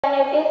My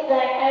name is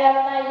Doanh.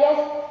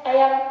 I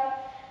am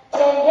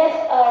 10 years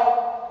old.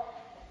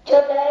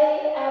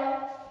 Today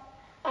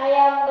I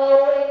am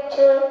going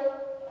to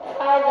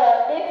find the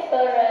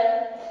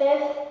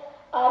differences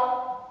of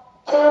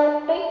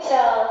two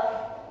pictures.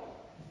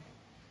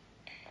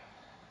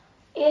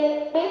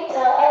 In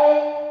picture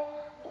A,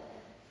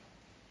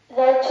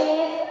 the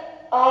trees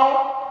are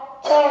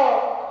tall,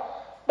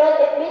 but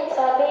in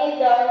picture B,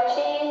 the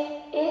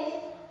tree is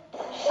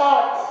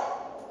short.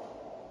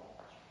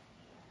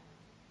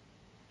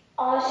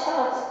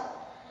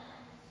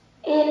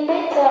 In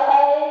picture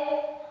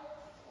A,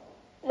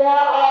 there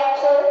are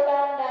two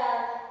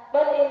pandas,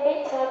 but in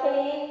picture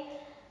B,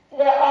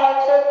 there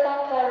are two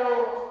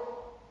kangaroos.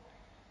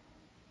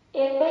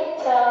 In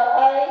picture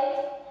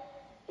A,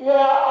 there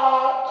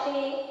are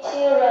three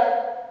children,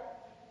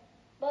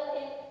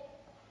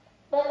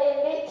 but in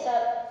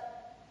picture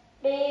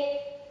B,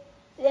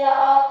 there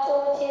are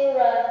two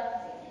children.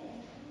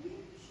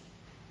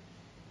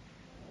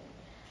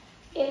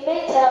 In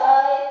picture A,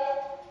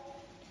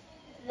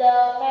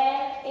 the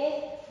man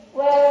is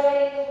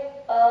wearing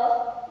a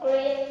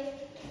green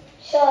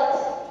shirt,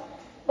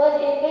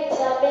 but in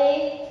picture B,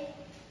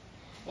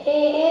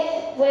 he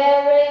is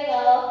wearing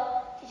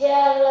a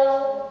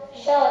yellow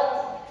shirt.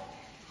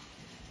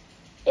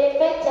 In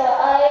picture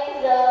A,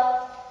 the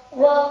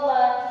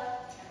woman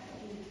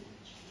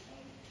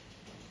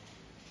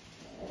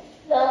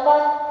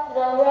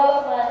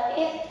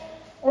is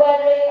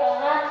wearing a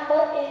hat,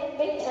 but in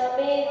picture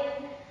B,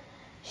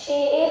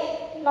 she is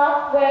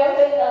not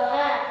wearing a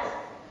hat.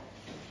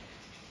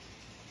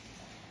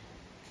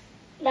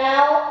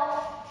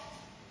 Now,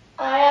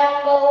 I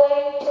am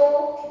going to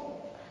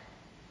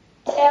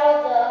tell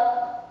the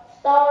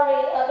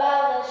story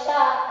about the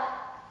shark.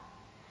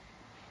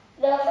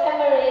 The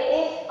family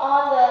is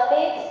on the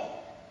beach.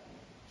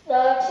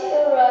 The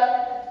children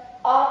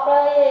are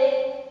playing.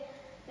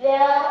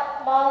 Their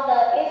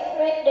mother is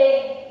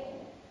reading.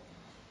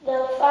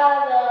 The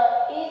father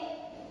is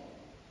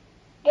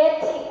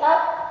getting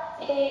up.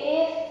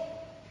 He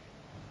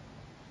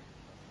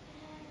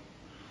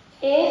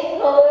is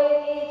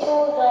going into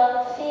the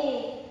sea.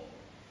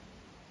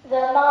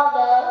 The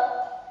mother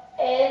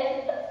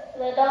and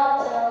the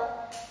daughter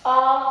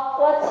are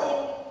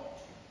watching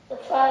the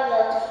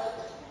father.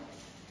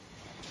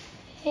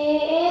 He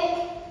is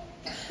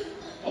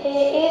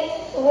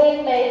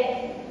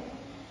swimming.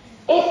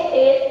 This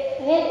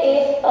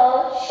is a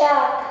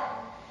shark.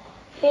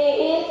 He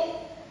is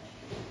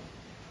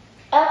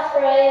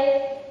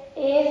afraid.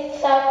 He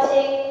is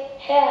shouting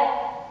help.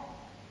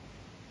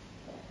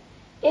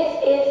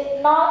 It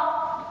is not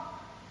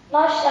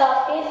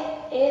shark. It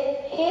is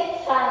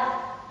his son.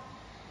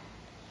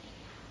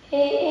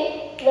 He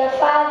is the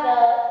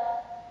father.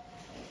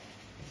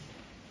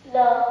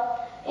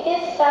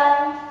 His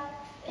son.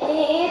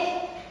 He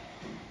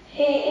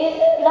is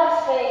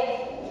laughing.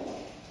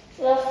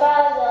 The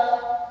father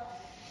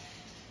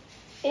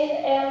is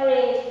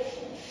angry.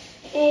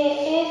 He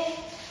is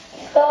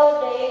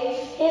scolding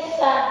his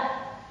son.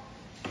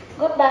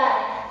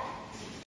 Goodbye.